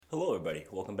Hello, everybody.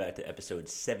 Welcome back to episode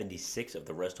 76 of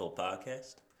the Rest Hold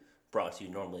Podcast. Brought to you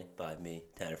normally by me,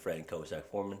 Tanner Fred, and co-Zach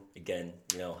Foreman. Again,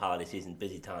 holiday season,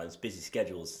 busy times, busy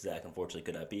schedules. Zach unfortunately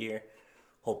could not be here.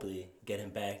 Hopefully, get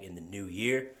him back in the new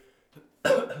year.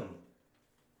 I'm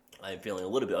feeling a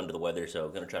little bit under the weather, so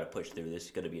I'm going to try to push through this.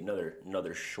 It's going to be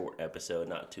another short episode,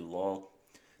 not too long.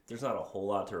 There's not a whole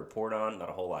lot to report on. Not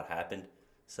a whole lot happened.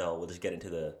 So we'll just get into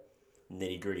the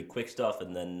nitty-gritty quick stuff,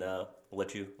 and then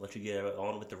let you get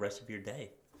on with the rest of your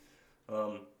day.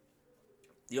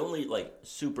 The only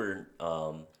super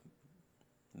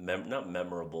not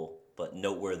memorable but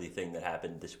noteworthy thing that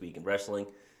happened this week in wrestling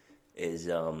is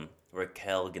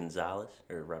Raquel Gonzalez,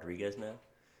 or Rodriguez now,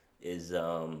 is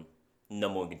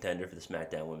number one contender for the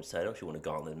Smackdown Women's title. She won a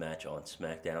gauntlet match on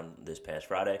Smackdown this past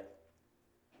Friday.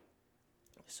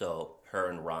 So her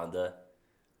and Ronda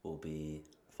will be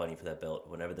fighting for that belt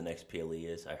whenever the next PLE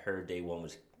is. I heard day one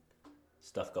was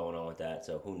stuff going on with that,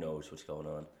 so who knows what's going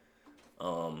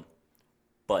on.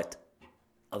 But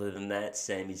other than that,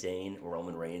 Sami Zayn,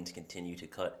 Roman Reigns continue to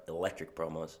cut electric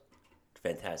promos.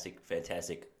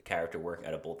 Fantastic character work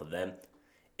out of both of them.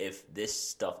 If this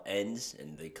stuff ends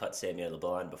and they cut Sami out of the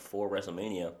bloodline before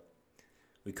WrestleMania,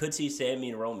 we could see Sami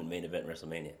and Roman main event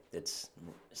WrestleMania.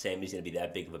 Sami's going to be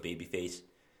that big of a babyface.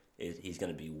 He's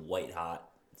going to be white hot.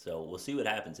 So we'll see what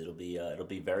happens. It'll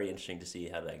be very interesting to see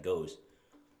how that goes.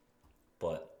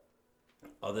 But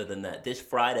other than that, this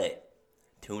Friday,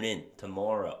 tune in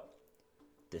tomorrow,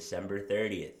 December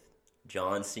 30th.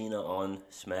 John Cena on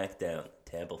SmackDown,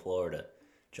 Tampa, Florida.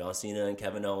 John Cena and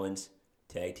Kevin Owens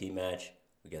tag team match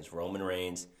against Roman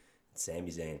Reigns and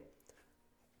Sami Zayn.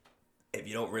 If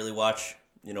you don't really watch,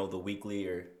 the weekly,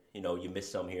 or you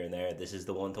miss some here and there, this is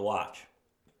the one to watch.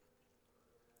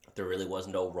 There really was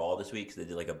no Raw this week, so they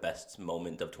did a best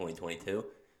moment of 2022.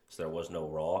 So there was no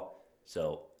Raw.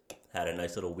 So had a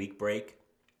nice little week break,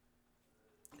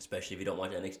 especially if you don't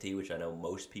watch NXT, which I know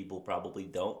most people probably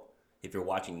don't. If you're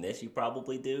watching this, you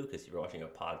probably do, because if you're watching a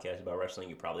podcast about wrestling,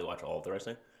 you probably watch all of the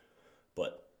wrestling.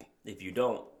 But if you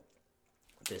don't,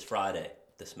 this Friday,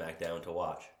 the SmackDown to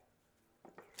watch.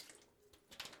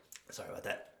 Sorry about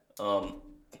that.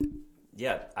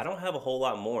 I don't have a whole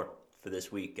lot more for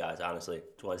this week, guys, honestly.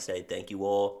 Just want to say thank you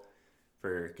all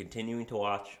for continuing to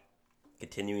watch,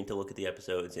 continuing to look at the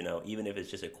episodes, even if it's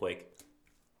just a quick,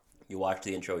 you watch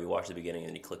the intro, you watch the beginning, and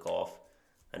then you click off.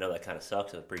 I know that kind of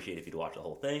sucks. I'd appreciate if you'd watch the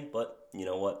whole thing, but you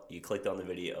know what? You clicked on the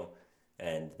video,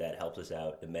 and that helps us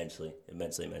out immensely.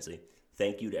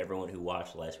 Thank you to everyone who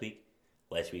watched last week.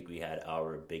 Last week we had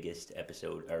our biggest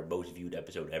episode, our most viewed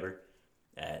episode ever.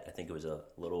 I think it was a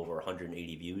little over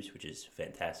 180 views, which is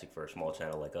fantastic for a small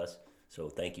channel like us. So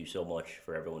thank you so much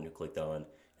for everyone who clicked on,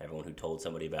 everyone who told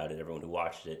somebody about it, everyone who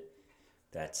watched it.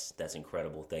 That's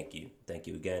incredible. Thank you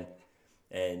again.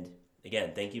 And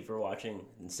again, thank you for watching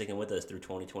and sticking with us through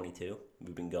 2022.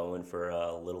 We've been going for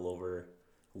a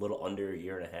little under a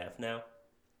year and a half now.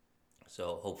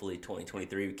 So hopefully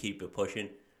 2023 we keep it pushing,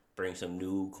 bring some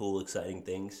new, cool, exciting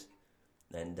things,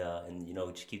 and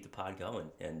just keep the pod going,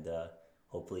 and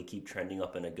hopefully keep trending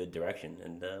up in a good direction,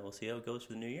 and we'll see how it goes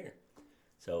for the new year.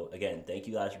 So again, thank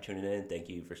you guys for tuning in. Thank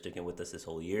you for sticking with us this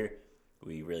whole year.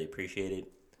 We really appreciate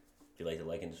it. If you'd like to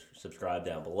like and subscribe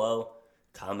down below,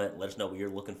 comment, let us know what you're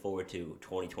looking forward to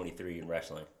 2023 in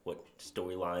wrestling. What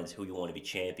storylines, who you want to be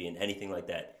champion, anything like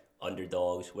that.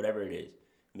 Underdogs, whatever it is.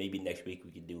 Maybe next week we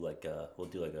could do we'll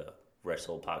do a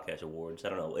Wrestle Podcast Awards. I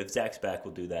don't know. If Zach's back,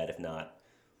 we'll do that. If not,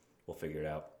 we'll figure it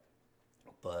out.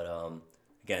 But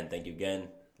again, thank you again.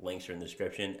 Links are in the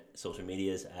description. Social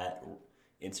medias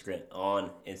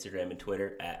on Instagram and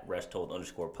Twitter at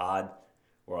resthold_pod.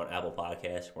 We're on Apple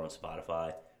Podcasts. We're on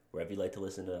Spotify. Wherever you like to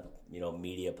listen to,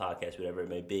 media, podcasts, whatever it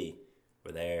may be,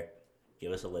 we're there.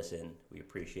 Give us a listen. We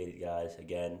appreciate it, guys.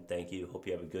 Again, thank you. Hope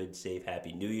you have a good, safe,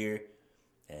 happy New Year.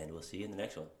 And we'll see you in the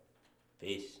next one.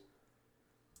 Peace.